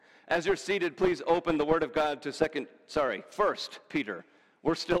As you're seated, please open the Word of God to 1 Peter.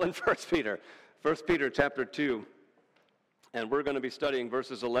 We're still in 1 Peter. 1 Peter chapter 2. And we're going to be studying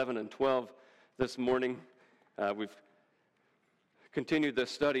verses 11 and 12 this morning. We've continued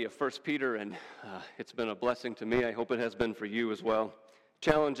this study of 1 Peter, and it's been a blessing to me. I hope it has been for you as well.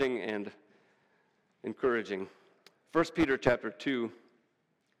 Challenging and encouraging. 1 Peter chapter 2,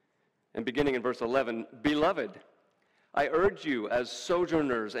 and beginning in verse 11, Beloved, I urge you as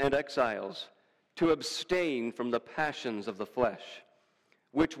sojourners and exiles to abstain from the passions of the flesh,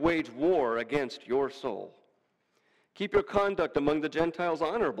 which wage war against your soul. Keep your conduct among the Gentiles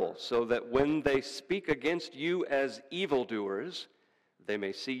honorable, so that when they speak against you as evildoers, they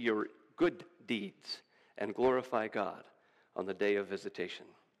may see your good deeds and glorify God on the day of visitation.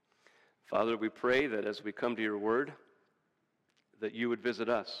 Father, we pray that as we come to your word, that you would visit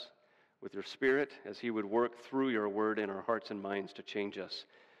us with your Spirit, as he would work through your word in our hearts and minds to change us.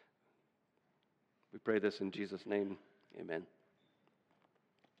 We pray this in Jesus' name. Amen.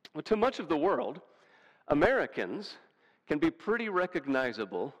 Well, to much of the world, Americans can be pretty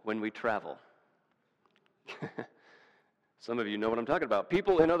recognizable when we travel. Some of you know what I'm talking about.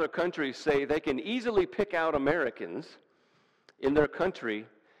 People in other countries say they can easily pick out Americans in their country,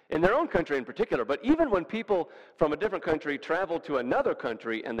 in their own country in particular, but even when people from a different country travel to another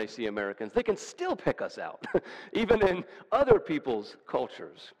country and they see Americans, they can still pick us out, even in other people's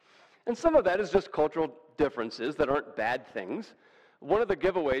cultures. And some of that is just cultural differences that aren't bad things. One of the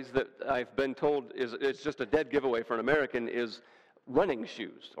giveaways that I've been told is it's just a dead giveaway for an American is running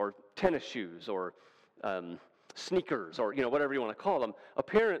shoes or tennis shoes or sneakers or whatever you want to call them.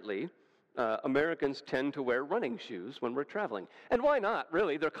 Apparently, Americans tend to wear running shoes when we're traveling. And why not,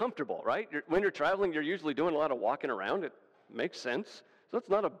 really? They're comfortable, right? When you're traveling, you're usually doing a lot of walking around. It makes sense. So it's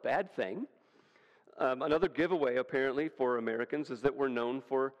not a bad thing. Another giveaway, apparently, for Americans is that we're known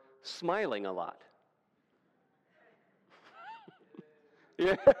for smiling a lot.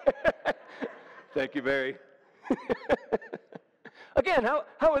 Yeah. Thank you, Barry. Again, how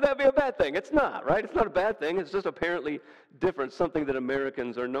would that be a bad thing? It's not, right? It's not a bad thing. It's just apparently different, something that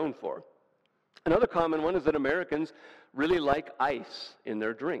Americans are known for. Another common one is that Americans really like ice in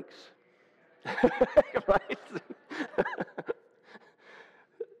their drinks. Right?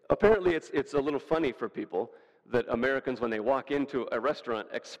 Apparently, it's a little funny for people that Americans, when they walk into a restaurant,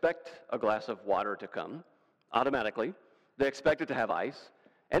 expect a glass of water to come automatically. They expect it to have ice,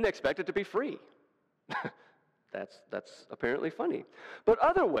 and they expect it to be free. That's apparently funny. But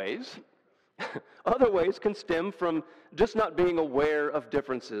other ways can stem from just not being aware of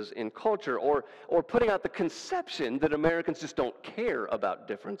differences in culture or putting out the conception that Americans just don't care about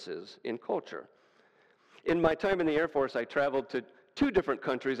differences in culture. In my time in the Air Force, I traveled to two different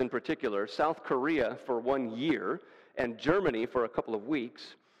countries in particular, South Korea for 1 year and Germany for a couple of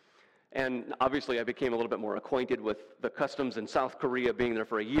weeks. And obviously, I became a little bit more acquainted with the customs in South Korea being there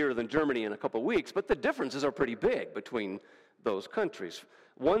for a year than Germany in a couple of weeks, but the differences are pretty big between those countries.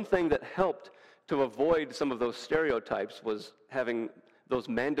 One thing that helped to avoid some of those stereotypes was having those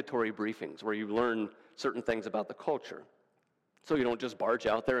mandatory briefings where you learn certain things about the culture. So you don't just barge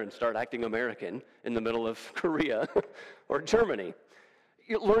out there and start acting American in the middle of Korea or Germany.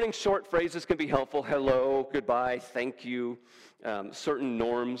 Learning short phrases can be helpful. Hello, goodbye, thank you, certain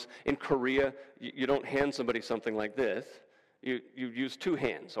norms. In Korea, you don't hand somebody something like this. You use two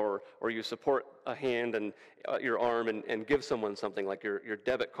hands, or you support a hand and your arm and give someone something like your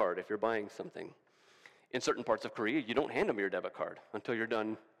debit card if you're buying something. In certain parts of Korea, you don't hand them your debit card until you're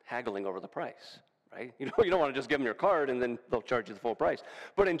done haggling over the price, right? You don't want to just give them your card and then they'll charge you the full price.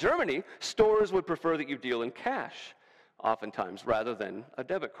 But in Germany, stores would prefer that you deal in cash, oftentimes, rather than a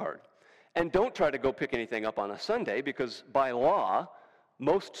debit card. And don't try to go pick anything up on a Sunday, because by law,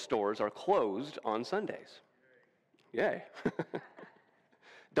 most stores are closed on Sundays. Yay.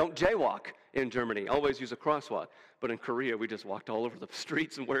 Don't jaywalk in Germany. Always use a crosswalk. But in Korea, we just walked all over the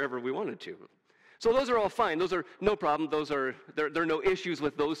streets and wherever we wanted to. So those are all fine. Those are no problem. There are no issues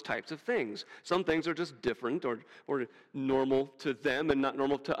with those types of things. Some things are just different or normal to them and not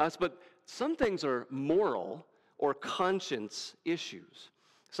normal to us. But some things are moral or conscience issues.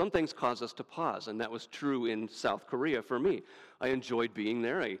 Some things cause us to pause, and that was true in South Korea for me. I enjoyed being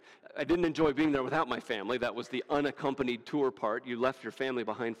there. I didn't enjoy being there without my family. That was the unaccompanied tour part. You left your family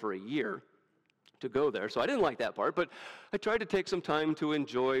behind for a year to go there, so I didn't like that part, but I tried to take some time to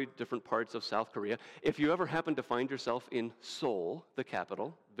enjoy different parts of South Korea. If you ever happen to find yourself in Seoul, the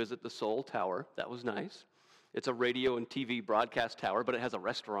capital, visit the Seoul Tower. That was nice. It's a radio and TV broadcast tower, but it has a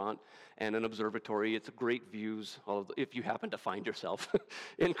restaurant and an observatory. It's great views if you happen to find yourself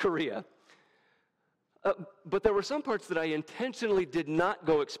in Korea. But there were some parts that I intentionally did not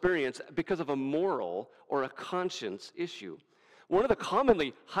go experience because of a moral or a conscience issue. One of the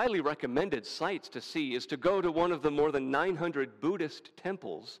commonly highly recommended sites to see is to go to one of the more than 900 Buddhist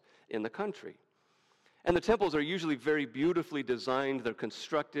temples in the country. And the temples are usually very beautifully designed. They're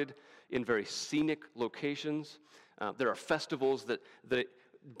constructed in very scenic locations. There are festivals that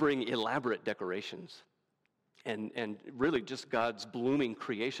bring elaborate decorations. And really just God's blooming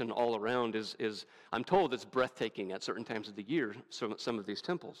creation all around is I'm told it's breathtaking at certain times of the year, some of these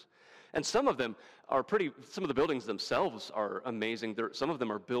temples. And some of them are some of the buildings themselves are amazing. Some of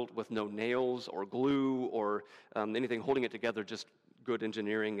them are built with no nails or glue or anything holding it together, just good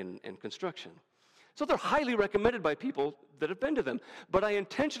engineering and construction. So they're highly recommended by people that have been to them. But I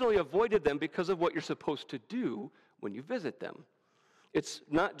intentionally avoided them because of what you're supposed to do when you visit them. It's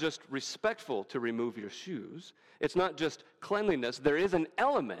not just respectful to remove your shoes. It's not just cleanliness. There is an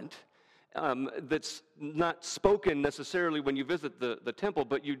element that's not spoken necessarily when you visit the temple,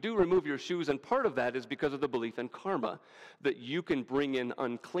 but you do remove your shoes, and part of that is because of the belief in karma, that you can bring in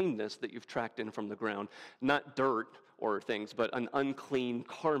uncleanness that you've tracked in from the ground, not dirt or things, but an unclean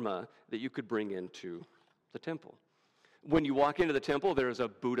karma that you could bring into the temple. When you walk into the temple, there is a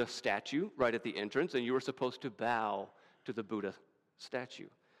Buddha statue right at the entrance, and you are supposed to bow to the Buddha statue.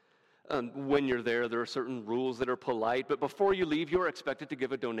 When you're there are certain rules that are polite, but before you leave, you're expected to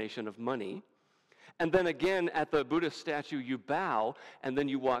give a donation of money. And then again, at the Buddha statue, you bow, and then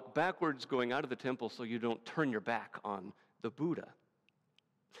you walk backwards going out of the temple so you don't turn your back on the Buddha.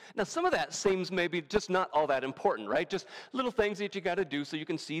 Now, some of that seems maybe just not all that important, right? Just little things that you got to do so you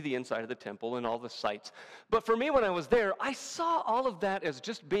can see the inside of the temple and all the sights. But for me, when I was there, I saw all of that as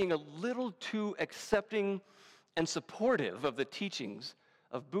just being a little too accepting and supportive of the teachings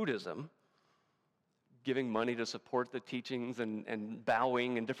of Buddhism, giving money to support the teachings and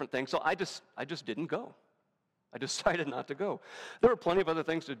bowing and different things. So I just didn't go. I decided not to go. There were plenty of other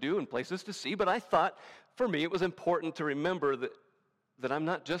things to do and places to see, but I thought for me it was important to remember that I'm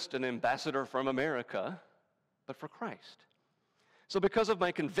not just an ambassador from America, but for Christ. So because of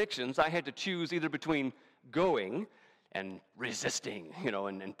my convictions, I had to choose either between going and resisting,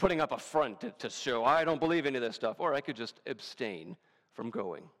 and putting up a front to show I don't believe any of this stuff, or I could just abstain from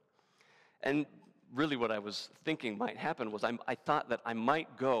going. And really what I was thinking might happen was I thought that I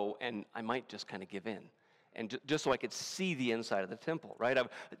might go and I might just kind of give in, and just so I could see the inside of the temple, right? I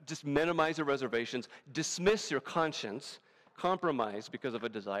would just minimize the reservations, dismiss your conscience, compromise because of a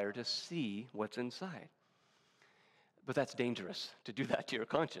desire to see what's inside. But that's dangerous to do that to your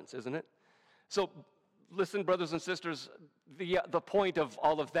conscience, isn't it? So listen, brothers and sisters, the point of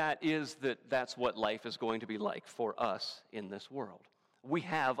all of that is that that's what life is going to be like for us in this world. We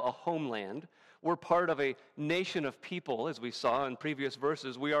have a homeland. We're part of a nation of people, as we saw in previous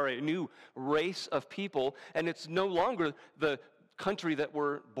verses. We are a new race of people, and it's no longer the country that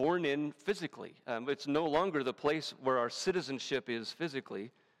we're born in physically. It's no longer the place where our citizenship is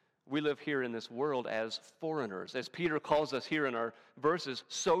physically. We live here in this world as foreigners, as Peter calls us here in our verses,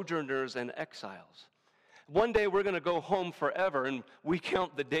 sojourners and exiles. One day we're going to go home forever, and we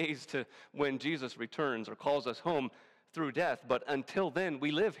count the days to when Jesus returns or calls us home through death. But until then,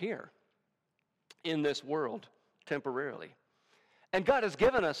 we live here in this world temporarily. And God has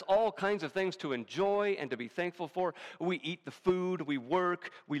given us all kinds of things to enjoy and to be thankful for. We eat the food, we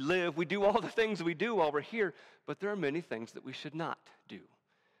work, we live, we do all the things we do while we're here. But there are many things that we should not do,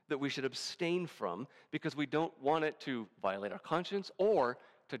 that we should abstain from, because we don't want it to violate our conscience or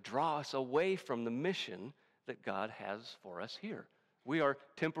to draw us away from the mission that God has for us here. We are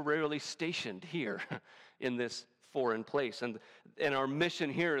temporarily stationed here in this foreign place. And our mission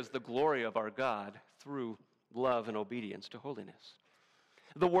here is the glory of our God through love and obedience to holiness.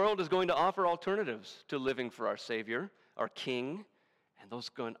 The world is going to offer alternatives to living for our Savior, our King, and those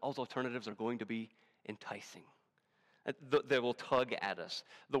alternatives are going to be enticing. They will tug at us.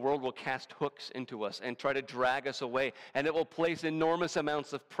 The world will cast hooks into us and try to drag us away, and it will place enormous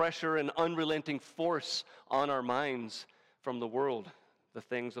amounts of pressure and unrelenting force on our minds from the world, the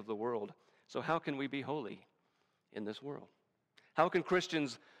things of the world. So how can we be holy in this world? How can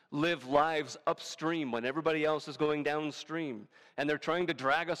Christians live lives upstream when everybody else is going downstream and they're trying to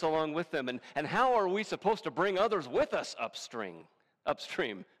drag us along with them? And how are we supposed to bring others with us upstream?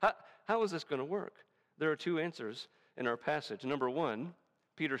 How is this going to work? There are two answers in our passage. Number one,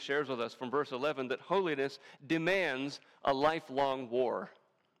 Peter shares with us from verse 11 that holiness demands a lifelong war.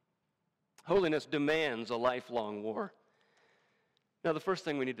 Holiness demands a lifelong war. Now, the first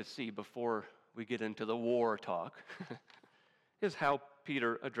thing we need to see before we get into the war talk is how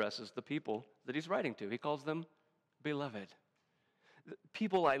Peter addresses the people that he's writing to. He calls them beloved.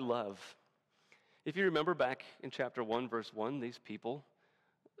 People I love. If you remember back in chapter 1, verse 1, these people,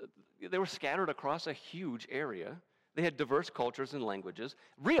 they were scattered across a huge area. They had diverse cultures and languages.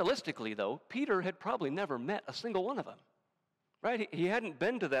 Realistically, though, Peter had probably never met a single one of them, right? He hadn't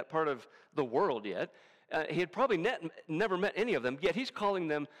been to that part of the world yet. He had probably never met any of them, yet he's calling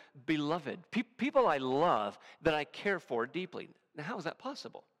them beloved, people I love, that I care for deeply. Now, how is that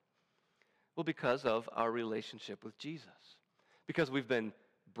possible? Well, because of our relationship with Jesus. Because we've been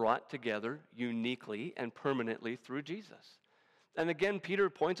brought together uniquely and permanently through Jesus. And again, Peter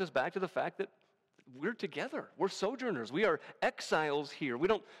points us back to the fact that we're together. We're sojourners. We are exiles here. We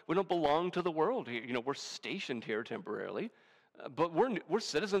don't belong to the world here. You know, we're stationed here temporarily, but we're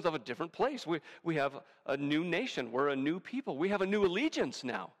citizens of a different place. We have a new nation. We're a new people. We have a new allegiance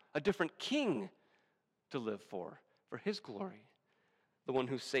now, a different king to live for his glory. The one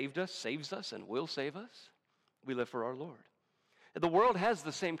who saved us, saves us, and will save us. We live for our Lord. The world has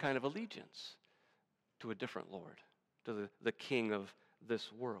the same kind of allegiance to a different Lord, to the king of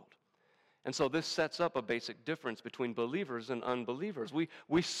this world. And so this sets up a basic difference between believers and unbelievers.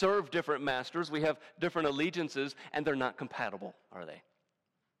 We serve different masters, we have different allegiances, and they're not compatible, are they?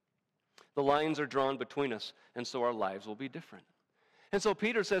 The lines are drawn between us, and so our lives will be different. And so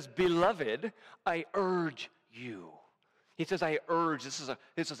Peter says, "Beloved, I urge you." He says, I urge. This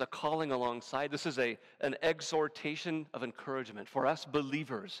is a calling alongside. This is an exhortation of encouragement for us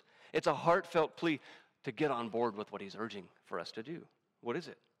believers. It's a heartfelt plea to get on board with what he's urging for us to do. What is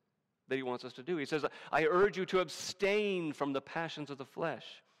it that he wants us to do? He says, I urge you to abstain from the passions of the flesh.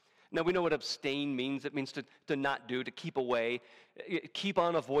 Now, we know what abstain means. It means to not do, to keep away, keep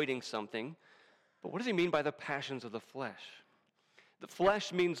on avoiding something. But what does he mean by the passions of the flesh? The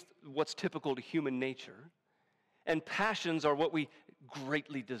flesh means what's typical to human nature. And passions are what we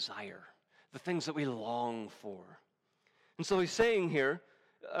greatly desire, the things that we long for. And so he's saying here,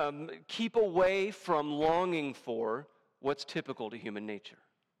 keep away from longing for what's typical to human nature.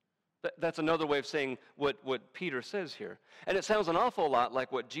 That's another way of saying what Peter says here. And it sounds an awful lot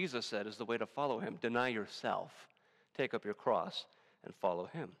like what Jesus said is the way to follow him. Deny yourself, take up your cross, and follow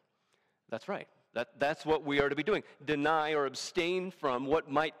him. That's right. That's what we are to be doing. Deny or abstain from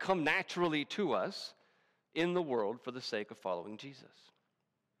what might come naturally to us in the world for the sake of following Jesus.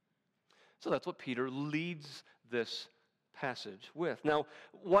 So that's what Peter leads this passage with. Now,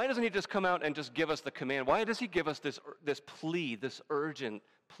 why doesn't he just come out and just give us the command? Why does he give us this plea, this urgent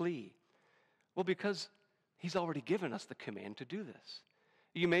plea? Well, because he's already given us the command to do this.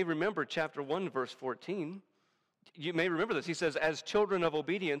 You may remember chapter 1, verse 14. You may remember this. He says, as children of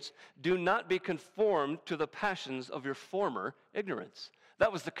obedience, do not be conformed to the passions of your former ignorance.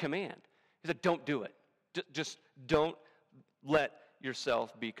 That was the command. He said, don't do it. Just don't let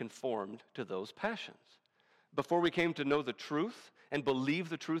yourself be conformed to those passions. Before we came to know the truth and believe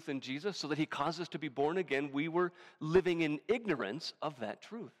the truth in Jesus so that he caused us to be born again, we were living in ignorance of that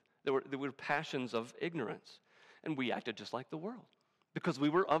truth. There were passions of ignorance. And we acted just like the world because we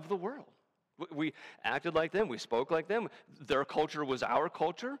were of the world. We acted like them. We spoke like them. Their culture was our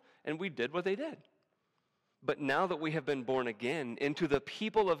culture, and we did what they did. But now that we have been born again into the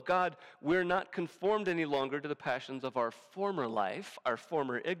people of God, we're not conformed any longer to the passions of our former life, our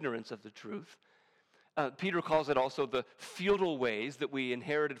former ignorance of the truth. Peter calls it also the futile ways that we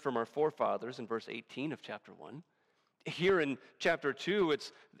inherited from our forefathers in verse 18 of chapter 1. Here in chapter 2,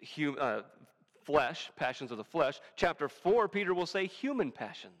 it's flesh, passions of the flesh. Chapter 4, Peter will say human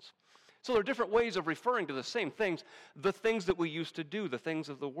passions. So there are different ways of referring to the same things, the things that we used to do, the things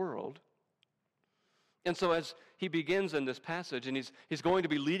of the world. And so as he begins in this passage, and he's going to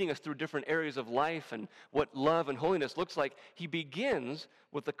be leading us through different areas of life and what love and holiness looks like, he begins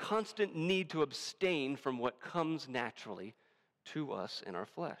with the constant need to abstain from what comes naturally to us in our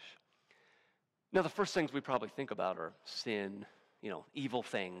flesh. Now, the first things we probably think about are sin, evil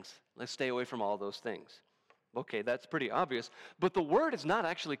things. Let's stay away from all those things. Okay, that's pretty obvious. But the word is not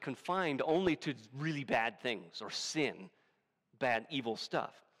actually confined only to really bad things or sin, bad, evil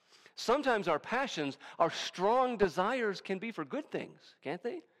stuff. Sometimes our passions, our strong desires can be for good things, can't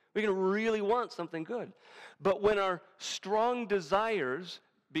they? We can really want something good. But when our strong desires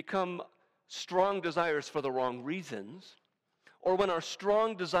become strong desires for the wrong reasons, or when our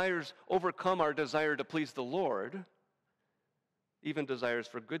strong desires overcome our desire to please the Lord, even desires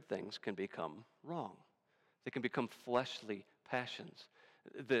for good things can become wrong. They can become fleshly passions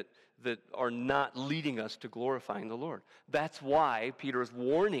that are not leading us to glorifying the Lord. That's why Peter is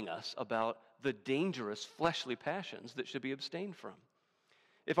warning us about the dangerous fleshly passions that should be abstained from.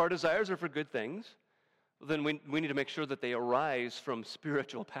 If our desires are for good things, then we need to make sure that they arise from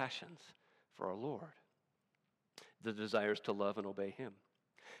spiritual passions for our Lord, the desires to love and obey him.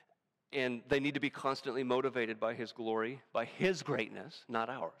 And they need to be constantly motivated by His glory, by His greatness, not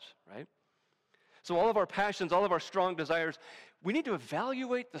ours, right? So all of our passions, all of our strong desires, we need to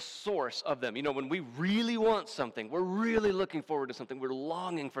evaluate the source of them. You know, when we really want something, we're really looking forward to something, we're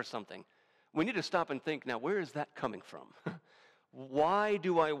longing for something, we need to stop and think, now, where is that coming from? Why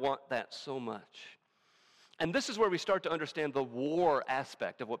do I want that so much? And this is where we start to understand the war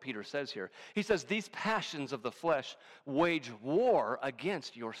aspect of what Peter says here. He says, these passions of the flesh wage war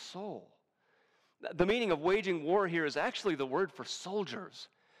against your soul. The meaning of waging war here is actually the word for soldiers.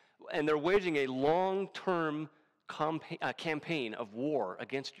 And they're waging a long-term campaign of war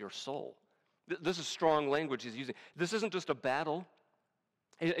against your soul. This is strong language he's using. This isn't just a battle.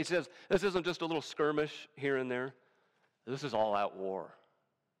 He says, this isn't just a little skirmish here and there. This is all-out war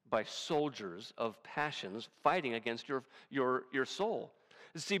by soldiers of passions fighting against your soul.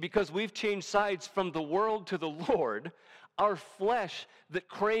 See, because we've changed sides from the world to the Lord, our flesh that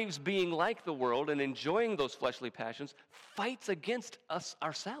craves being like the world and enjoying those fleshly passions fights against us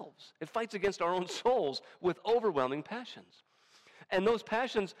ourselves. It fights against our own souls with overwhelming passions. And those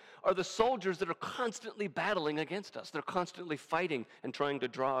passions are the soldiers that are constantly battling against us. They're constantly fighting and trying to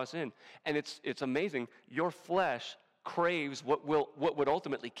draw us in. And it's amazing. Your flesh craves what would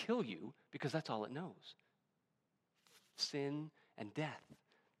ultimately kill you because that's all it knows. Sin and death.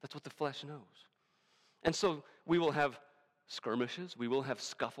 That's what the flesh knows. And so we will have skirmishes. We will have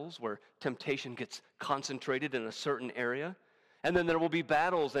scuffles where temptation gets concentrated in a certain area. And then there will be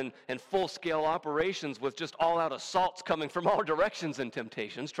battles and full-scale operations with just all-out assaults coming from all directions and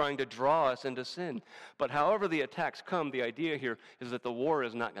temptations trying to draw us into sin. But however the attacks come, the idea here is that the war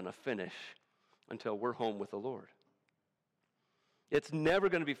is not going to finish until we're home with the Lord. It's never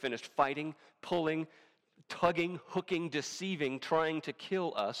going to be finished fighting, pulling, tugging, hooking, deceiving, trying to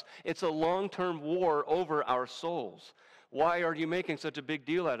kill us. It's a long-term war over our souls. Why are you making such a big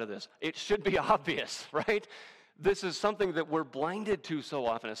deal out of this? It should be obvious, right? This is something that we're blinded to so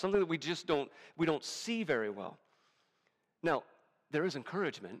often. It's something that we just don't see very well. Now, there is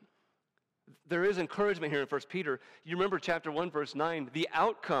encouragement. There is encouragement here in 1 Peter. You remember chapter 1, verse 9. The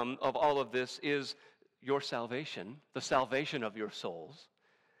outcome of all of this is your salvation, the salvation of your souls.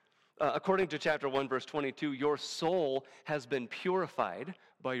 According to chapter 1, verse 22, your soul has been purified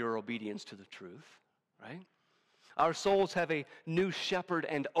by your obedience to the truth, right? Our souls have a new shepherd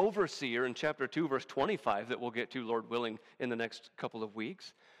and overseer in chapter 2, verse 25 that we'll get to, Lord willing, in the next couple of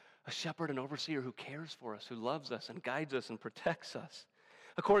weeks. A shepherd and overseer who cares for us, who loves us and guides us and protects us.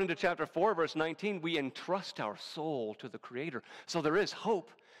 According to chapter 4, verse 19, we entrust our soul to the Creator. So there is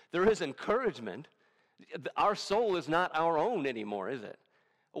hope. There is encouragement. Our soul is not our own anymore, is it?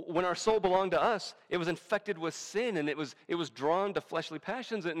 When our soul belonged to us, it was infected with sin, and it was drawn to fleshly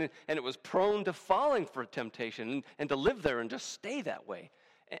passions, and it was prone to falling for temptation and to live there and just stay that way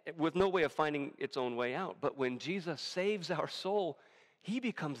with no way of finding its own way out. But when Jesus saves our soul, He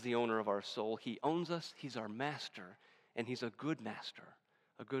becomes the owner of our soul. He owns us. He's our master, and He's a good master,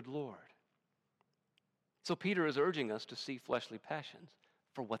 a good Lord. So Peter is urging us to see fleshly passions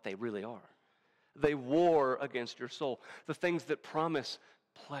for what they really are. They war against your soul. The things that promise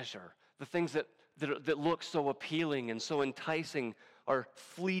pleasure, the things that look so appealing and so enticing are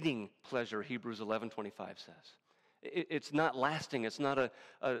fleeting pleasure, Hebrews 11:25 says. It's not lasting. It's not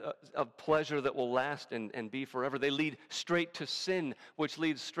a pleasure that will last and be forever. They lead straight to sin, which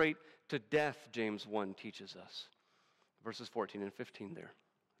leads straight to death, James 1 teaches us. Verses 14 and 15 there.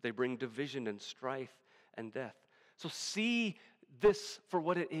 They bring division and strife and death. So see this for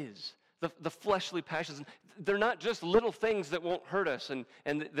what it is. The fleshly passions, they're not just little things that won't hurt us and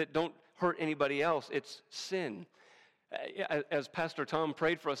that don't hurt anybody else. It's sin. As Pastor Tom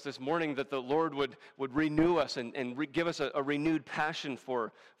prayed for us this morning, that the Lord would renew us and give us a renewed passion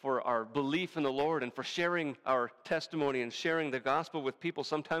for our belief in the Lord and for sharing our testimony and sharing the gospel with people.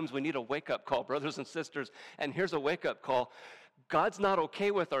 Sometimes we need a wake-up call, brothers and sisters, and here's a wake-up call. God's not okay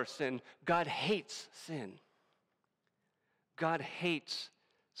with our sin. God hates sin. God hates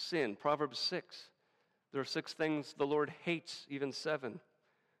sin. Proverbs 6. There are 6 things the Lord hates, even 7,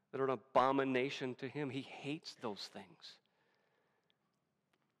 that are an abomination to Him. He hates those things.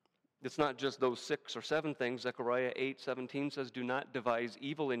 It's not just those 6 or 7 things. Zechariah 8:17 says, do not devise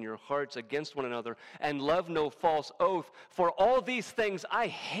evil in your hearts against one another, and love no false oath. For all these things I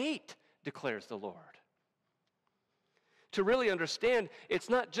hate, declares the Lord. To really understand, it's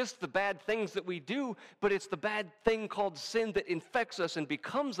not just the bad things that we do, but it's the bad thing called sin that infects us and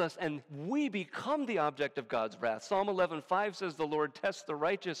becomes us, and we become the object of God's wrath. Psalm 11:5 says the Lord tests the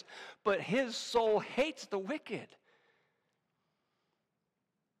righteous, but His soul hates the wicked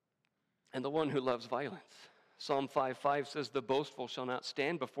and the one who loves violence. Psalm 5:5 says, the boastful shall not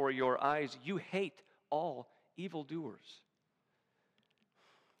stand before your eyes. You hate all evildoers.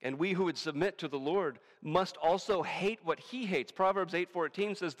 And we who would submit to the Lord must also hate what he hates. Proverbs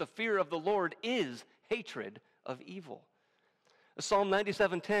 8:14 says, the fear of the Lord is hatred of evil. Psalm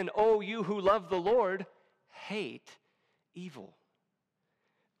 97:10, oh, you who love the Lord, hate evil.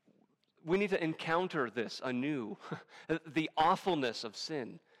 We need to encounter this anew, the awfulness of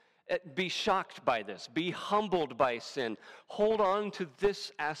sin. Be shocked by this. Be humbled by sin. Hold on to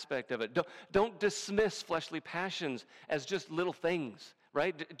this aspect of it. Don't dismiss fleshly passions as just little things,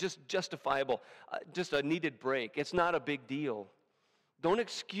 right? Just justifiable, just a needed break. It's not a big deal. Don't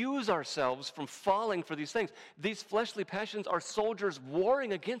excuse ourselves from falling for these things. These fleshly passions are soldiers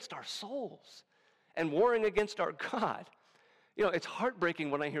warring against our souls and warring against our God. You know, it's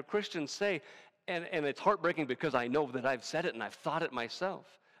heartbreaking when I hear Christians say, and it's heartbreaking because I know that I've said it and I've thought it myself.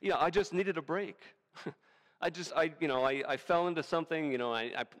 You know, I just needed a break. I fell into something,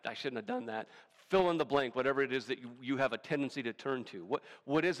 I shouldn't have done that. Fill in the blank, whatever it is that you have a tendency to turn to.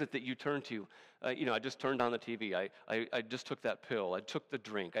 What is it that you turn to? I just turned on the TV. I just took that pill. I took the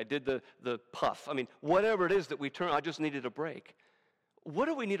drink. I did the puff. I mean, whatever it is that we turn, I just needed a break. What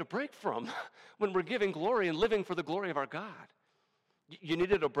do we need a break from when we're giving glory and living for the glory of our God? You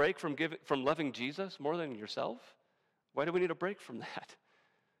needed a break from loving Jesus more than yourself? Why do we need a break from that?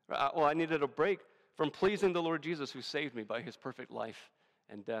 Well, I needed a break from pleasing the Lord Jesus who saved me by his perfect life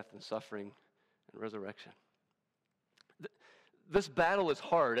and death and suffering and resurrection. This battle is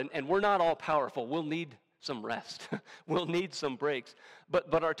hard, and we're not all powerful. We'll need some rest. We'll need some breaks.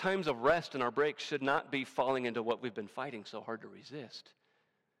 But our times of rest and our breaks should not be falling into what we've been fighting so hard to resist.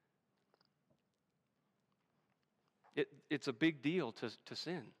 It's a big deal to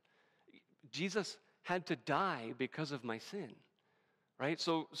sin. Jesus had to die because of my sin, right?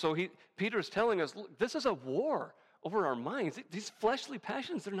 So Peter's telling us, look, this is a war over our minds. These fleshly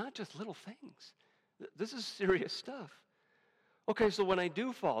passions, they're not just little things. This is serious stuff. Okay, so when I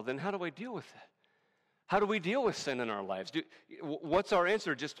do fall, then how do I deal with it? How do we deal with sin in our lives? What's our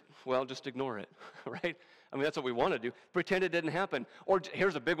answer? Just ignore it, right? I mean, that's what we want to do. Pretend it didn't happen. Or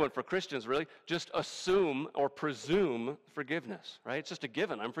here's a big one for Christians, really. Just assume or presume forgiveness, right? It's just a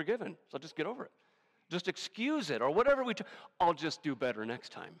given. I'm forgiven, so just get over it. Just excuse it, or whatever I'll just do better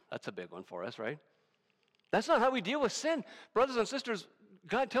next time. That's a big one for us, right? That's not how we deal with sin. Brothers and sisters,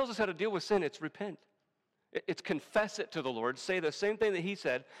 God tells us how to deal with sin. It's repent. It's confess it to the Lord, say the same thing that he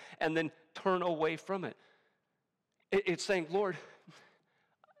said, and then turn away from it. It's saying, Lord,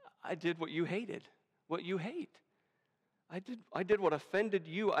 I did what you hated, what you hate. I did what offended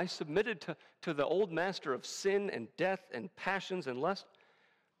you. I submitted to the old master of sin and death and passions and lust.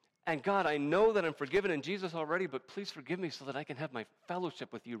 And God, I know that I'm forgiven in Jesus already, but please forgive me so that I can have my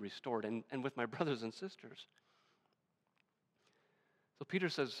fellowship with you restored and with my brothers and sisters. So Peter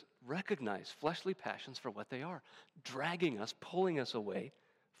says, recognize fleshly passions for what they are, dragging us, pulling us away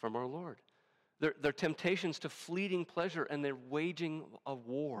from our Lord. They're temptations to fleeting pleasure, and they're waging a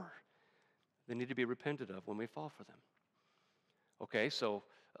war. They need to be repented of when we fall for them. Okay, so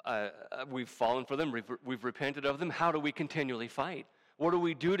we've fallen for them, we've repented of them. How do we continually fight? What do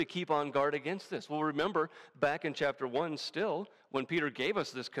we do to keep on guard against this? Well, remember, back in chapter 1 still, when Peter gave us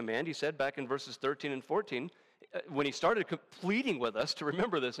this command, he said back in verses 13 and 14, when he started pleading with us to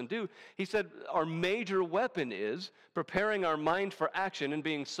remember this and do, he said our major weapon is preparing our mind for action and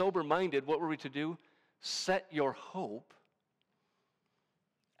being sober-minded. What were we to do? Set your hope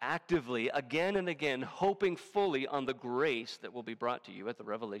actively, again and again, hoping fully on the grace that will be brought to you at the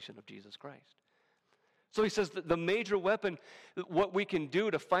revelation of Jesus Christ. So he says that the major weapon, what we can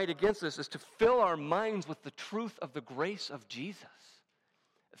do to fight against this is to fill our minds with the truth of the grace of Jesus.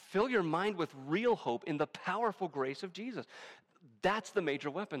 Fill your mind with real hope in the powerful grace of Jesus. That's the major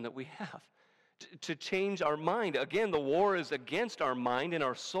weapon that we have to change our mind. Again, the war is against our mind and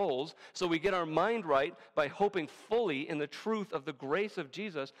our souls, so we get our mind right by hoping fully in the truth of the grace of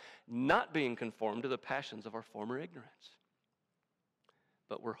Jesus, not being conformed to the passions of our former ignorance.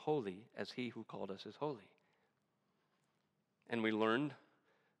 But we're holy as he who called us is holy. And we learned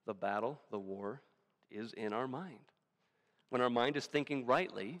the battle, the war, is in our mind. When our mind is thinking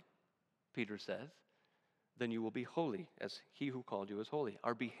rightly, Peter says, then you will be holy as he who called you is holy.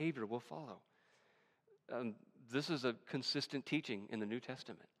 Our behavior will follow. This is a consistent teaching in the New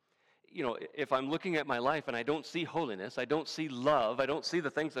Testament. You know, if I'm looking at my life and I don't see holiness, I don't see love, I don't see the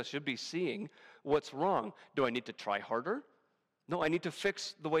things I should be seeing, what's wrong? Do I need to try harder? No, I need to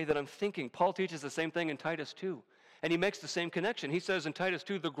fix the way that I'm thinking. Paul teaches the same thing in Titus 2. And he makes the same connection. He says in Titus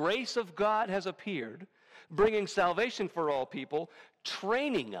 2, the grace of God has appeared, bringing salvation for all people,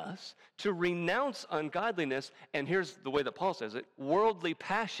 training us to renounce ungodliness, and here's the way that Paul says it, worldly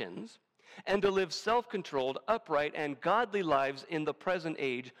passions, and to live self-controlled, upright, and godly lives in the present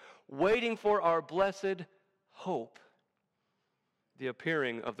age, waiting for our blessed hope, the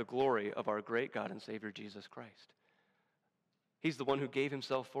appearing of the glory of our great God and Savior Jesus Christ. He's the one who gave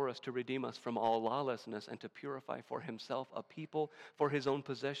himself for us to redeem us from all lawlessness and to purify for himself a people for his own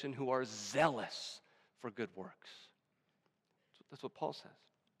possession who are zealous for good works. That's what Paul says.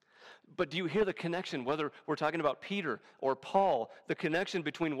 But do you hear the connection, whether we're talking about Peter or Paul, the connection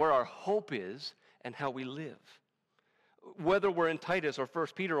between where our hope is and how we live? Whether we're in Titus or 1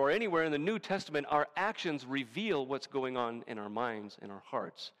 Peter or anywhere in the New Testament, our actions reveal what's going on in our minds, in our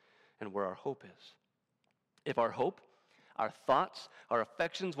hearts, and where our hope is. If our hope, our thoughts, our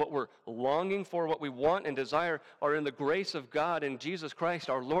affections, what we're longing for, what we want and desire are in the grace of God and Jesus Christ,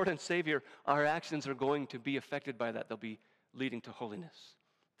 our Lord and Savior, our actions are going to be affected by that. They'll be leading to holiness,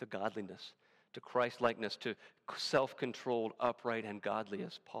 to godliness, to Christ-likeness, to self-controlled, upright, and godly,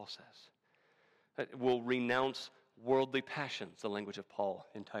 as Paul says. We'll renounce worldly passions, the language of Paul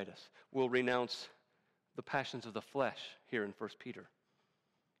in Titus. We'll renounce the passions of the flesh here in 1 Peter.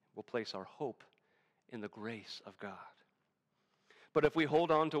 We'll place our hope in the grace of God. But if we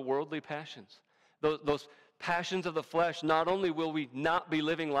hold on to worldly passions, those passions of the flesh, not only will we not be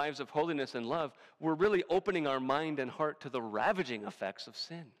living lives of holiness and love, we're really opening our mind and heart to the ravaging effects of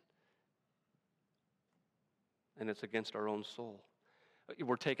sin. And it's against our own soul.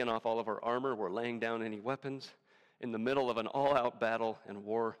 We're taking off all of our armor, we're laying down any weapons in the middle of an all-out battle and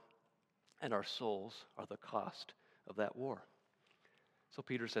war, and our souls are the cost of that war. So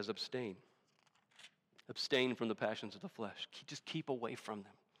Peter says, abstain. Abstain from the passions of the flesh. Just keep away from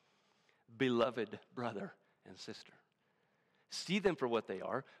them. Beloved brother and sister. See them for what they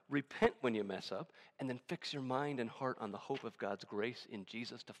are, repent when you mess up, and then fix your mind and heart on the hope of God's grace in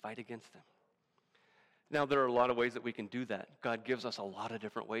Jesus to fight against them. Now, there are a lot of ways that we can do that. God gives us a lot of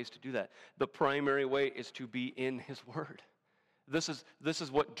different ways to do that. The primary way is to be in His Word. This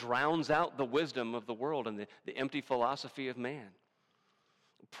is what drowns out the wisdom of the world and the empty philosophy of man.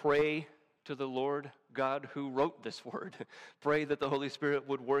 Pray to the Lord God who wrote this Word. Pray that the Holy Spirit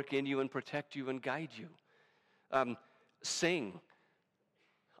would work in you and protect you and guide you. Sing.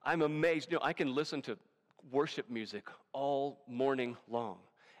 I'm amazed. I can listen to worship music all morning long.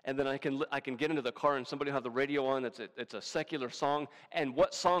 And then I can get into the car and somebody will have the radio on, it's a secular song, and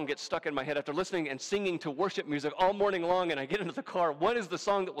what song gets stuck in my head after listening and singing to worship music all morning long, and I get into the car, what is the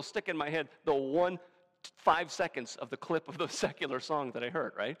song that will stick in my head? The 5 seconds of the clip of the secular song that I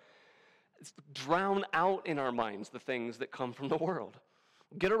heard, right? It's drown out in our minds the things that come from the world.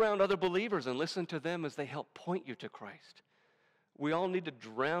 Get around other believers and listen to them as they help point you to Christ. We all need to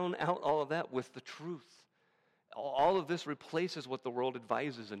drown out all of that with the truth. All of this replaces what the world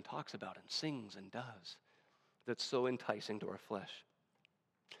advises and talks about and sings and does that's so enticing to our flesh.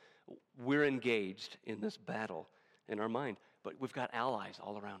 We're engaged in this battle in our mind, but we've got allies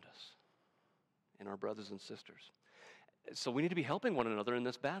all around us and our brothers and sisters. So we need to be helping one another in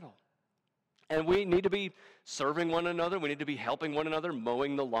this battle. And we need to be serving one another. We need to be helping one another,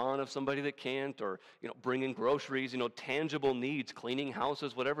 mowing the lawn of somebody that can't, or bringing groceries, tangible needs, cleaning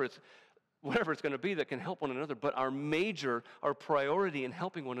houses, whatever it's going to be that can help one another. But our priority in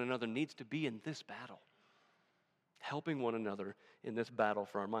helping one another needs to be in this battle. Helping one another in this battle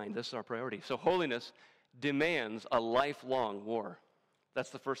for our mind. This is our priority. So holiness demands a lifelong war. That's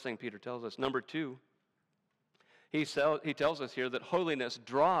the first thing Peter tells us. Number 2, he tells us here that holiness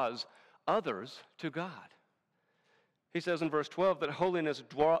draws others to God. He says in verse 12 that holiness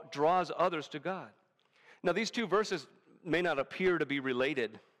draws others to God. Now these two verses may not appear to be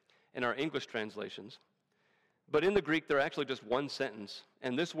related in our English translations, but in the Greek they're actually just one sentence,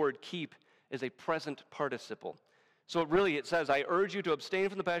 and this word keep is a present participle. So it says, I urge you to abstain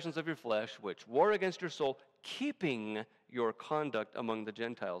from the passions of your flesh, which war against your soul, keeping your conduct among the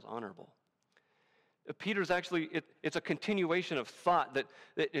Gentiles honorable. Peter's actually, it's a continuation of thought that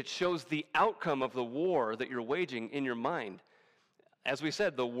it shows the outcome of the war that you're waging in your mind. As we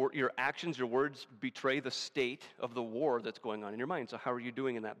said, your actions, your words betray the state of the war that's going on in your mind. So how are you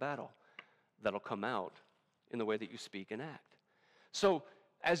doing in that battle? That'll come out in the way that you speak and act. So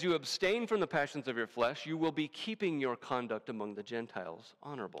as you abstain from the passions of your flesh, you will be keeping your conduct among the Gentiles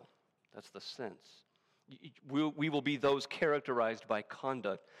honorable. That's the sense. We will be those characterized by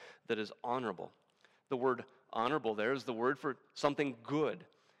conduct that is honorable. The word honorable there is the word for something good.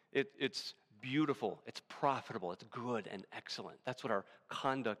 It's beautiful, it's profitable, it's good and excellent. That's what our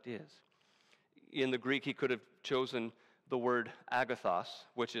conduct is. In the Greek, he could have chosen the word agathos,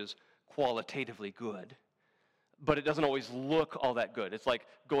 which is qualitatively good, but it doesn't always look all that good. It's like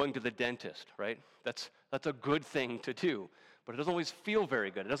going to the dentist, right? That's a good thing to do, but it doesn't always feel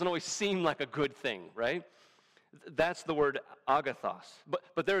very good. It doesn't always seem like a good thing, right? That's the word agathos.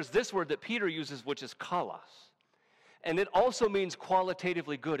 But there's this word that Peter uses, which is kalos. And it also means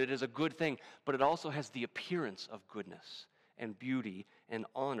qualitatively good. It is a good thing, but it also has the appearance of goodness and beauty and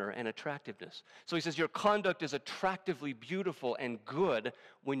honor and attractiveness. So he says your conduct is attractively beautiful and good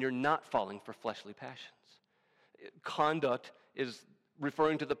when you're not falling for fleshly passions. Conduct is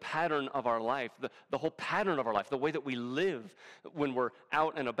referring to the pattern of our life, the whole pattern of our life, the way that we live when we're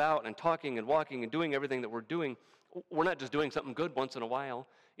out and about and talking and walking and doing everything that we're doing. We're not just doing something good once in a while.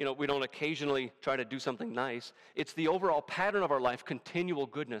 We don't occasionally try to do something nice. It's the overall pattern of our life, continual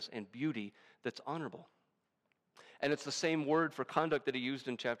goodness and beauty that's honorable. And it's the same word for conduct that he used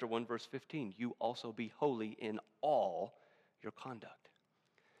in chapter 1, verse 15. You also be holy in all your conduct.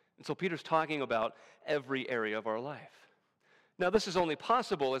 And so Peter's talking about every area of our life. Now, this is only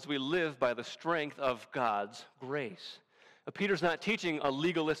possible as we live by the strength of God's grace. Peter's not teaching a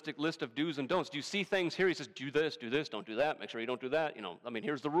legalistic list of do's and don'ts. Do you see things here? He says, do this, don't do that, make sure you don't do that.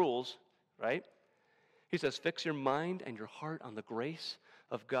 Here's the rules, right? He says, fix your mind and your heart on the grace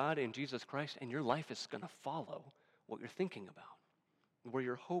of God in Jesus Christ, and your life is going to follow what you're thinking about, where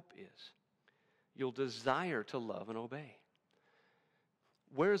your hope is. You'll desire to love and obey.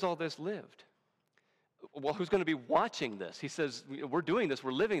 Where is all this lived? Well, who's going to be watching this? He says, we're doing this,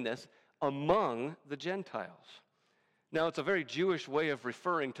 we're living this among the Gentiles. Now, it's a very Jewish way of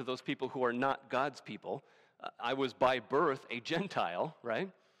referring to those people who are not God's people. I was by birth a Gentile, right?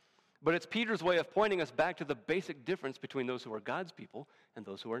 But it's Peter's way of pointing us back to the basic difference between those who are God's people and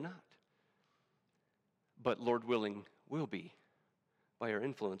those who are not. But Lord willing, will be by our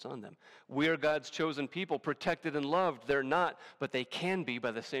influence on them. We are God's chosen people, protected and loved. They're not, but they can be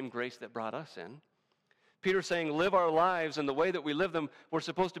by the same grace that brought us in. Peter's saying, live our lives, and the way that we live them, we're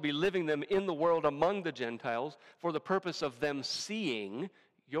supposed to be living them in the world among the Gentiles for the purpose of them seeing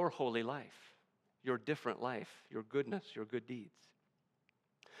your holy life, your different life, your goodness, your good deeds.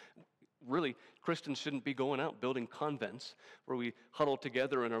 Really, Christians shouldn't be going out building convents where we huddle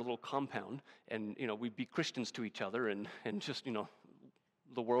together in our little compound and, we be Christians to each other and just,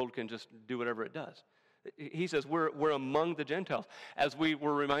 the world can just do whatever it does. He says we're among the Gentiles. As we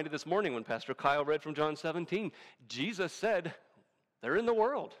were reminded this morning when Pastor Kyle read from John 17, Jesus said, they're in the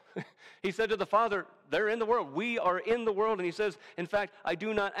world. He said to the Father, they're in the world. We are in the world. And he says, in fact, I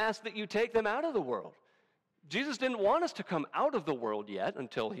do not ask that you take them out of the world. Jesus didn't want us to come out of the world yet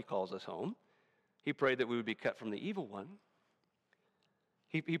until he calls us home. He prayed that we would be kept from the evil one.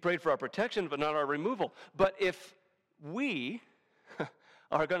 He prayed for our protection, but not our removal. But if we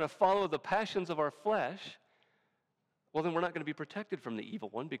are going to follow the passions of our flesh, well, then we're not going to be protected from the evil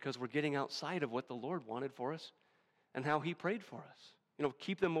one because we're getting outside of what the Lord wanted for us and how he prayed for us.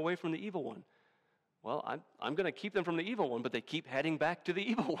 Keep them away from the evil one. Well, I'm going to keep them from the evil one, but they keep heading back to the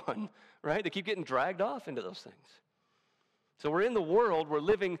evil one, right? They keep getting dragged off into those things. So we're in the world, we're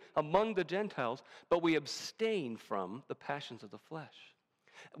living among the Gentiles, but we abstain from the passions of the flesh,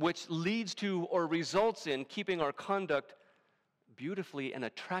 which leads to or results in keeping our conduct beautifully and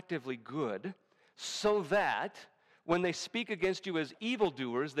attractively good, so that when they speak against you as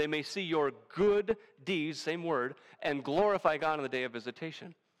evildoers, they may see your good deeds, same word, and glorify God on the day of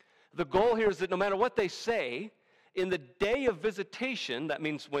visitation. The goal here is that no matter what they say, in the day of visitation, that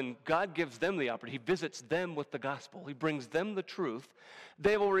means when God gives them the opportunity, he visits them with the gospel, he brings them the truth,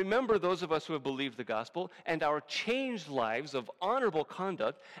 they will remember those of us who have believed the gospel and our changed lives of honorable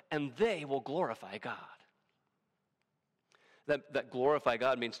conduct, and they will glorify God. That glorify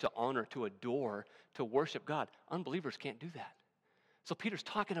God means to honor, to adore, to worship God. Unbelievers can't do that. So Peter's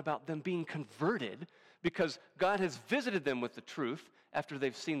talking about them being converted because God has visited them with the truth after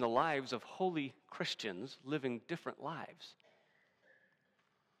they've seen the lives of holy Christians living different lives.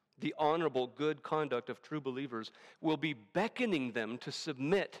 The honorable, good conduct of true believers will be beckoning them to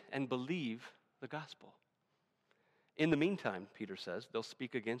submit and believe the gospel. In the meantime, Peter says, they'll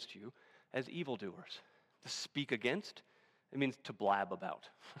speak against you as evildoers. To speak against, it means to blab about.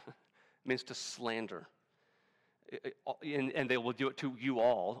 It means to slander. And they will do it to you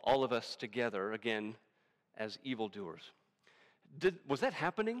all of us together, again, as evildoers. Was that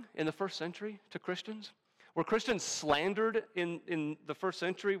happening in the first century to Christians? Were Christians slandered in the first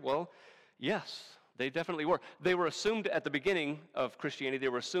century? Well, yes, they definitely were. They were assumed at the beginning of Christianity, they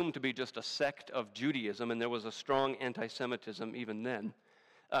were assumed to be just a sect of Judaism, and there was a strong anti-Semitism even then.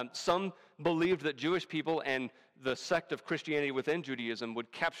 Some believed that Jewish people and the sect of Christianity within Judaism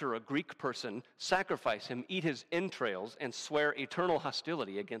would capture a Greek person, sacrifice him, eat his entrails, and swear eternal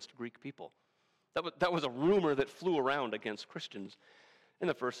hostility against Greek people. That was a rumor that flew around against Christians in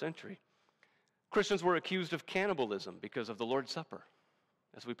the first century. Christians were accused of cannibalism because of the Lord's Supper.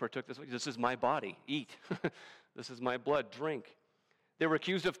 As we partook this week, this is my body, eat. This is my blood, drink. They were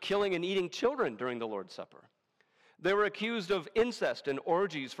accused of killing and eating children during the Lord's Supper. They were accused of incest and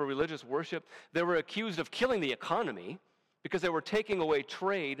orgies for religious worship. They were accused of killing the economy because they were taking away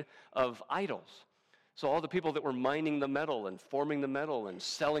trade of idols. So all the people that were mining the metal and forming the metal and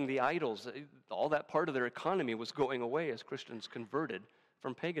selling the idols, all that part of their economy was going away as Christians converted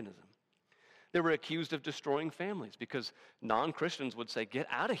from paganism. They were accused of destroying families because non-Christians would say, "Get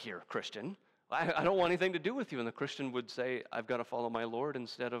out of here, Christian. I don't want anything to do with you." And the Christian would say, "I've got to follow my Lord,"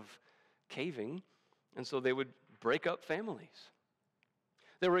 instead of caving. And so they would break up families.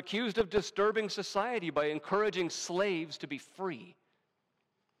 They were accused of disturbing society by encouraging slaves to be free.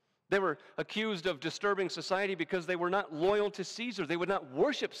 They were accused of disturbing society because they were not loyal to Caesar. They would not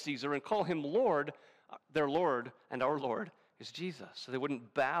worship Caesar and call him Lord. Their Lord and our Lord is Jesus. So they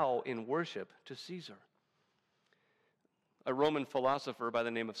wouldn't bow in worship to Caesar. A Roman philosopher by the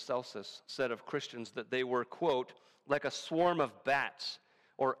name of Celsus said of Christians that they were, quote, like a swarm of bats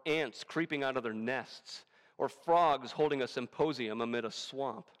or ants creeping out of their nests, or frogs holding a symposium amid a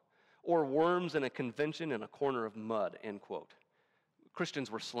swamp, or worms in a convention in a corner of mud, end quote.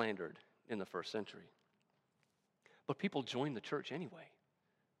 Christians were slandered in the first century. But people joined the church anyway.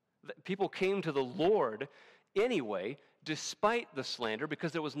 People came to the Lord anyway, despite the slander,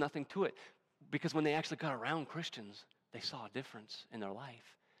 because there was nothing to it. Because when they actually got around Christians, they saw a difference in their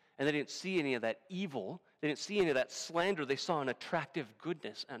life. And they didn't see any of that evil. They didn't see any of that slander. They saw an attractive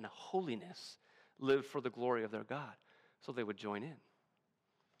goodness and holiness lived for the glory of their God. So they would join in.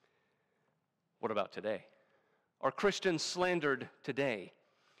 What about today? Are Christians slandered today?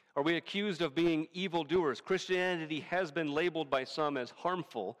 Are we accused of being evildoers? Christianity has been labeled by some as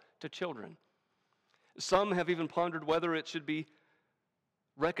harmful to children. Some have even pondered whether it should be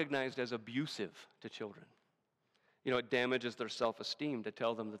recognized as abusive to children. You know, it damages their self-esteem to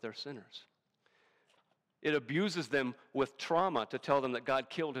tell them that they're sinners. It abuses them with trauma to tell them that God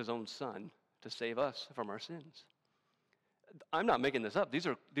killed his own son to save us from our sins. I'm not making this up. These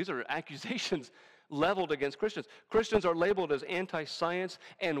are accusations leveled against Christians. Christians are labeled as anti-science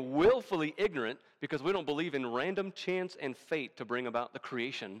and willfully ignorant because we don't believe in random chance and fate to bring about the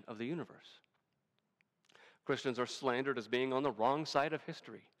creation of the universe. Christians are slandered as being on the wrong side of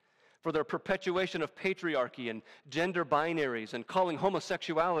history for their perpetuation of patriarchy and gender binaries and calling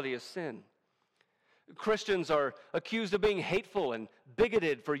homosexuality a sin. Christians are accused of being hateful and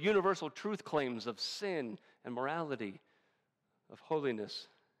bigoted for universal truth claims of sin and morality, of holiness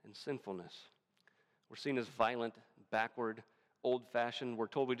and sinfulness. We're seen as violent, backward, old-fashioned. We're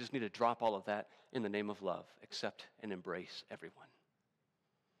told we just need to drop all of that in the name of love, accept and embrace everyone.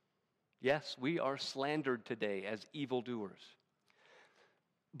 Yes, we are slandered today as evildoers.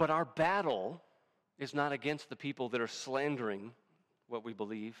 But our battle is not against the people that are slandering what we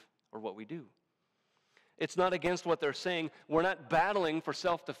believe or what we do. It's not against what they're saying. We're not battling for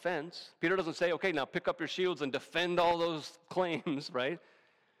self-defense. Peter doesn't say, okay, now pick up your shields and defend all those claims, right?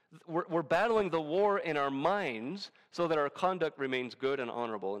 We're battling the war in our minds so that our conduct remains good and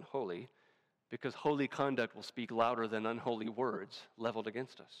honorable and holy, because holy conduct will speak louder than unholy words leveled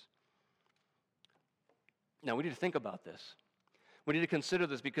against us. Now, we need to think about this. We need to consider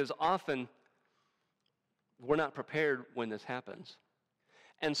this because often we're not prepared when this happens.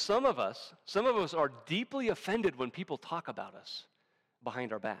 And some of us are deeply offended when people talk about us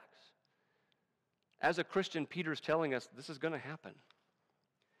behind our backs. As a Christian, Peter's telling us this is going to happen.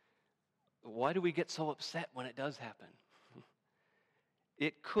 Why do we get so upset when it does happen?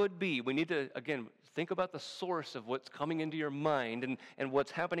 It could be, we need to, again, think about the source of what's coming into your mind and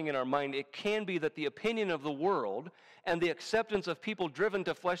what's happening in our mind. It can be that the opinion of the world and the acceptance of people driven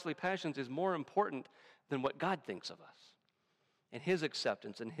to fleshly passions is more important than what God thinks of us and his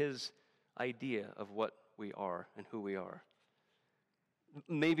acceptance and his idea of what we are and who we are.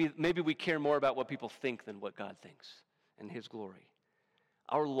 Maybe we care more about what people think than what God thinks and his glory.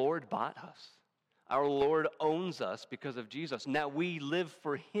 Our Lord bought us. Our Lord owns us because of Jesus. Now we live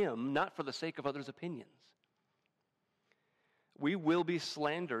for him, not for the sake of others' opinions. We will be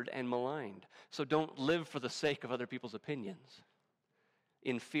slandered and maligned. So don't live for the sake of other people's opinions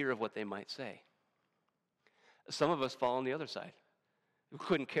in fear of what they might say. Some of us fall on the other side. We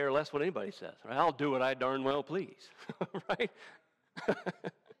couldn't care less what anybody says. Right? I'll do what I darn well please. Right?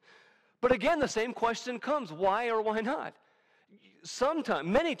 But again, the same question comes. Why or why not?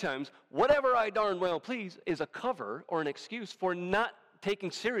 many times, whatever I darn well please is a cover or an excuse for not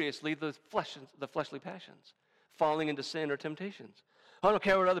taking seriously the fleshly passions, falling into sin or temptations. I don't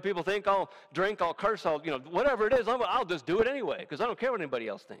care what other people think. I'll drink, I'll curse, whatever it is, I'll just do it anyway because I don't care what anybody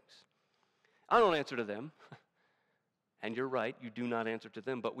else thinks. I don't answer to them. And you're right, you do not answer to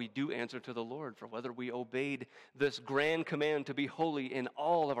them, but we do answer to the Lord for whether we obeyed this grand command to be holy in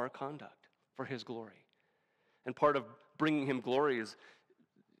all of our conduct for His glory. And part of bringing Him glory is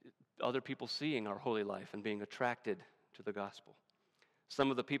other people seeing our holy life and being attracted to the gospel. Some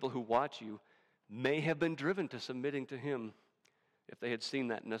of the people who watch you may have been driven to submitting to Him if they had seen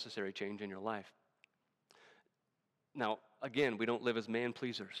that necessary change in your life. Now, again, we don't live as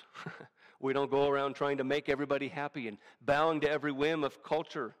man-pleasers. We don't go around trying to make everybody happy and bowing to every whim of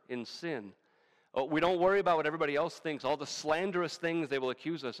culture in sin. We don't worry about what everybody else thinks, all the slanderous things they will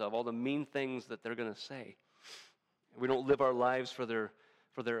accuse us of, all the mean things that they're going to say. We don't live our lives for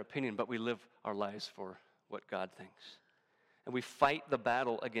their opinion, but we live our lives for what God thinks. And we fight the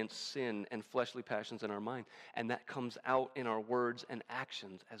battle against sin and fleshly passions in our mind, and that comes out in our words and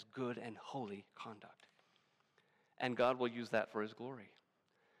actions as good and holy conduct. And God will use that for His glory.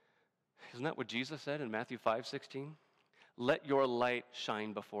 Isn't that what Jesus said in Matthew 5:16? Let your light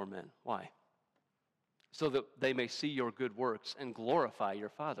shine before men. Why? So that they may see your good works and glorify your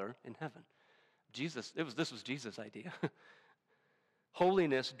Father in heaven. This was Jesus' idea.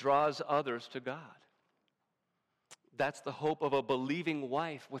 Holiness draws others to God. That's the hope of a believing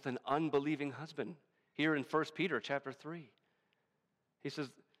wife with an unbelieving husband. Here in 1 Peter chapter 3. He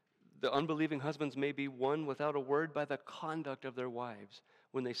says, the unbelieving husbands may be won without a word by the conduct of their wives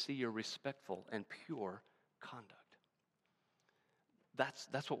when they see your respectful and pure conduct.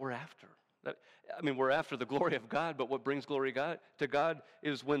 That's what we're after. We're after the glory of God, but what brings glory to God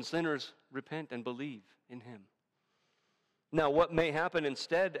is when sinners repent and believe in Him. Now, what may happen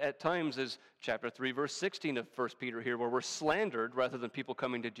instead at times is chapter 3, verse 16 of 1 Peter here, where we're slandered rather than people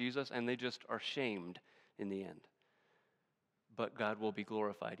coming to Jesus, and they just are shamed in the end. But God will be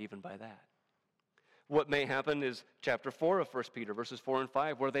glorified even by that. What may happen is chapter 4 of 1 Peter, verses 4 and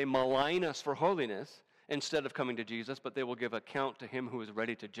 5, where they malign us for holiness instead of coming to Jesus, but they will give account to Him who is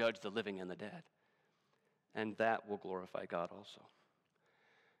ready to judge the living and the dead. And that will glorify God also.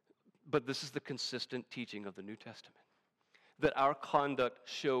 But this is the consistent teaching of the New Testament, that our conduct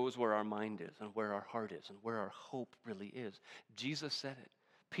shows where our mind is and where our heart is and where our hope really is. Jesus said it.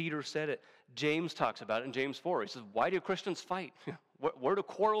 Peter said it. James talks about it in James 4. He says, why do Christians fight? Where do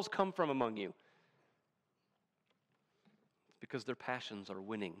quarrels come from among you? It's because their passions are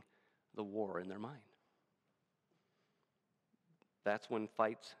winning the war in their mind. That's when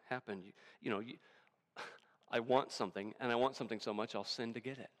fights happen. I want something, and I want something so much I'll sin to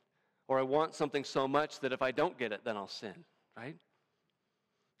get it. Or I want something so much that if I don't get it, then I'll sin, right?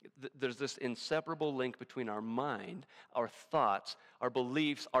 There's this inseparable link between our mind, our thoughts, our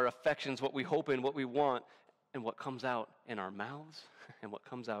beliefs, our affections, what we hope in, what we want, and what comes out in our mouths and what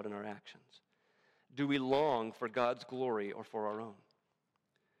comes out in our actions. Do we long for God's glory or for our own?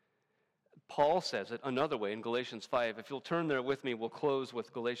 Paul says it another way in Galatians 5. If you'll turn there with me, we'll close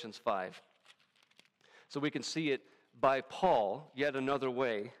with Galatians 5. So we can see it by Paul, yet another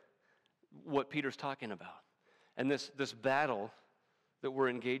way, what Peter's talking about. And this battle that we're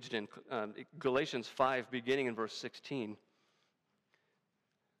engaged in, Galatians 5, beginning in verse 16.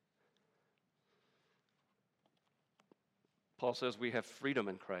 Paul says, we have freedom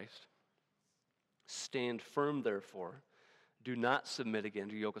in Christ. Stand firm, therefore. Do not submit again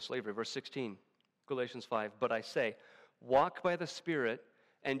to yoke of slavery. Verse 16, Galatians 5. But I say, walk by the Spirit,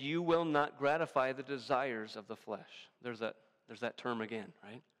 and you will not gratify the desires of the flesh. There's that term again,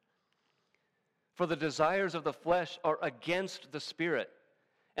 right? For the desires of the flesh are against the Spirit,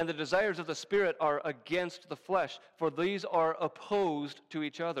 and the desires of the Spirit are against the flesh, for these are opposed to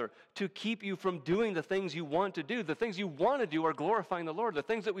each other, to keep you from doing the things you want to do. The things you want to do are glorifying the Lord. The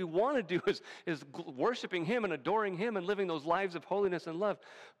things that we want to do is worshiping Him and adoring Him and living those lives of holiness and love.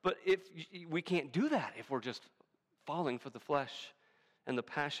 But if we can't do that if we're just falling for the flesh and the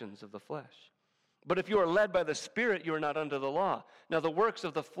passions of the flesh. But if you are led by the Spirit, you are not under the law. Now, the works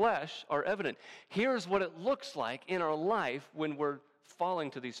of the flesh are evident. Here's what it looks like in our life when we're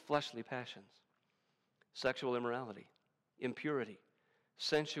falling to these fleshly passions: sexual immorality, impurity,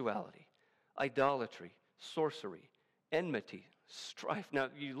 sensuality, idolatry, sorcery, enmity, strife. Now,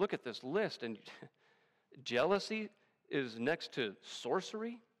 you look at this list, and jealousy is next to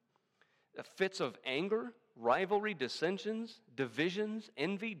sorcery, fits of anger, rivalry, dissensions, divisions,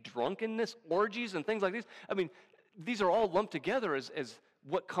 envy, drunkenness, orgies, and things like these. I mean, these are all lumped together as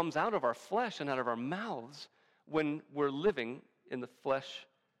what comes out of our flesh and out of our mouths when we're living in the flesh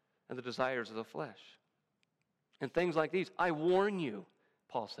and the desires of the flesh. And things like these, I warn you,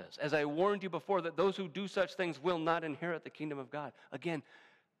 Paul says, as I warned you before, that those who do such things will not inherit the kingdom of God. Again,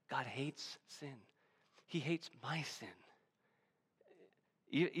 God hates sin. He hates my sin.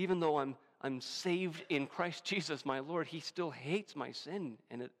 Even though I'm saved in Christ Jesus, my Lord, he still hates my sin,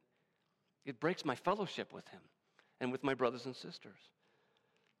 and it breaks my fellowship with him and with my brothers and sisters.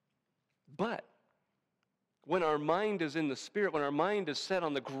 But when our mind is in the Spirit, when our mind is set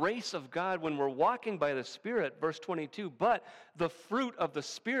on the grace of God, when we're walking by the Spirit, verse 22, but the fruit of the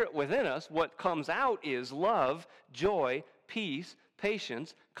Spirit within us, what comes out is love, joy, peace,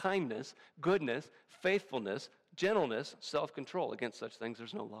 patience, kindness, goodness, faithfulness, gentleness, self-control. Against such things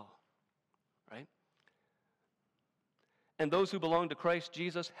there's no law. Right? And those who belong to Christ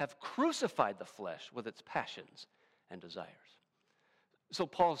Jesus have crucified the flesh with its passions and desires. So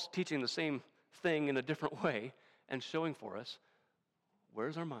Paul's teaching the same thing in a different way and showing for us,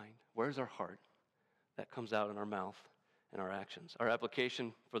 where's our mind, where's our heart that comes out in our mouth and our actions. Our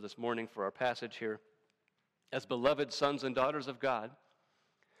application for this morning for our passage here, as beloved sons and daughters of God,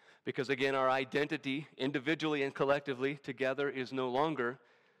 because again our identity individually and collectively together is no longer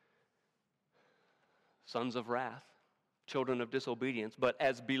sons of wrath, children of disobedience, but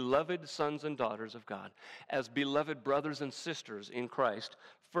as beloved sons and daughters of God, as beloved brothers and sisters in Christ,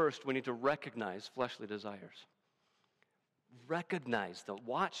 first we need to recognize fleshly desires. Recognize them,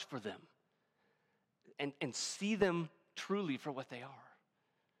 watch for them, and see them truly for what they are,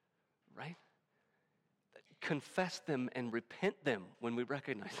 right? Confess them and repent them when we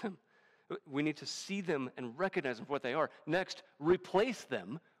recognize them. We need to see them and recognize them for what they are. Next, replace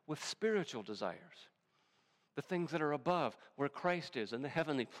them with spiritual desires. The things that are above, where Christ is, in the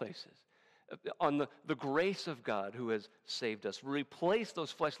heavenly places, on the grace of God who has saved us. Replace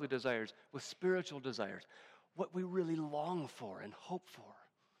those fleshly desires with spiritual desires. What we really long for and hope for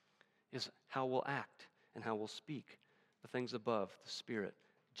is how we'll act and how we'll speak. The things above, the Spirit,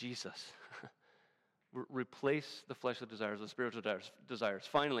 Jesus. Replace the fleshly desires with spiritual desires.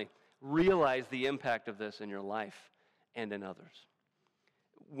 Finally, realize the impact of this in your life and in others.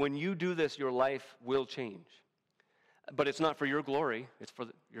 When you do this, your life will change. But it's not for your glory, it's for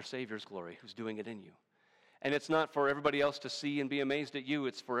your Savior's glory who's doing it in you. And it's not for everybody else to see and be amazed at you,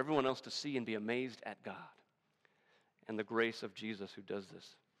 it's for everyone else to see and be amazed at God and the grace of Jesus who does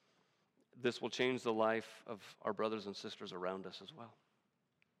this. This will change the life of our brothers and sisters around us as well.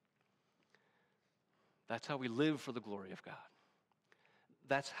 That's how we live for the glory of God.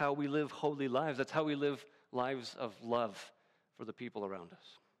 That's how we live holy lives. That's how we live lives of love for the people around us.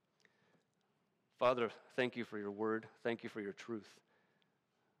 Father, thank you for your word. Thank you for your truth.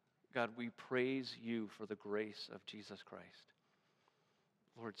 God, we praise you for the grace of Jesus Christ.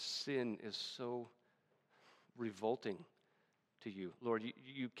 Lord, sin is so revolting to you. Lord,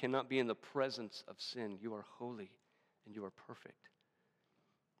 you cannot be in the presence of sin. You are holy and you are perfect.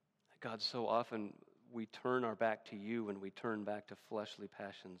 God, so often we turn our back to you and we turn back to fleshly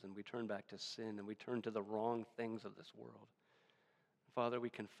passions and we turn back to sin and we turn to the wrong things of this world. Father,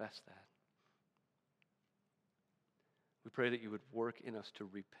 we confess that. We pray that you would work in us to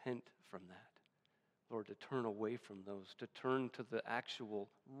repent from that. Lord, to turn away from those, to turn to the actual,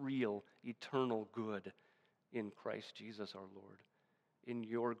 real, eternal good in Christ Jesus our Lord, in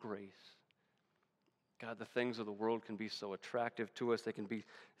your grace. God, the things of the world can be so attractive to us. They can be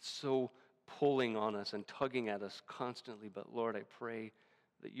so pulling on us and tugging at us constantly. But Lord, I pray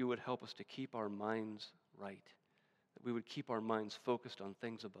that you would help us to keep our minds right, that we would keep our minds focused on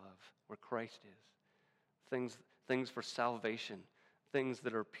things above, where Christ is, things for salvation, things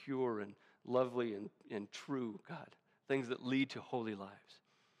that are pure and lovely and true, God, things that lead to holy lives.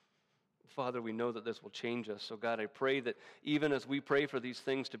 Father, we know that this will change us. So God, I pray that even as we pray for these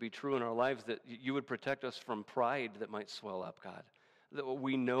things to be true in our lives, that you would protect us from pride that might swell up, God. That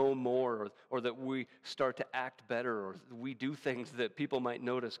we know more or that we start to act better or we do things that people might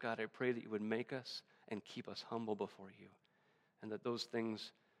notice. God, I pray that you would make us and keep us humble before you and that those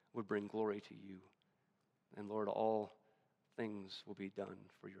things would bring glory to you. And Lord, all things will be done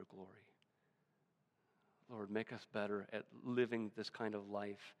for your glory. Lord, make us better at living this kind of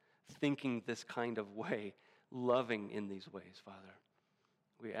life, thinking this kind of way, loving in these ways, Father.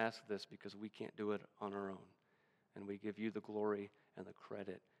 We ask this because we can't do it on our own. And we give you the glory and the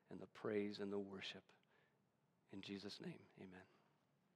credit and the praise and the worship. In Jesus' name, amen.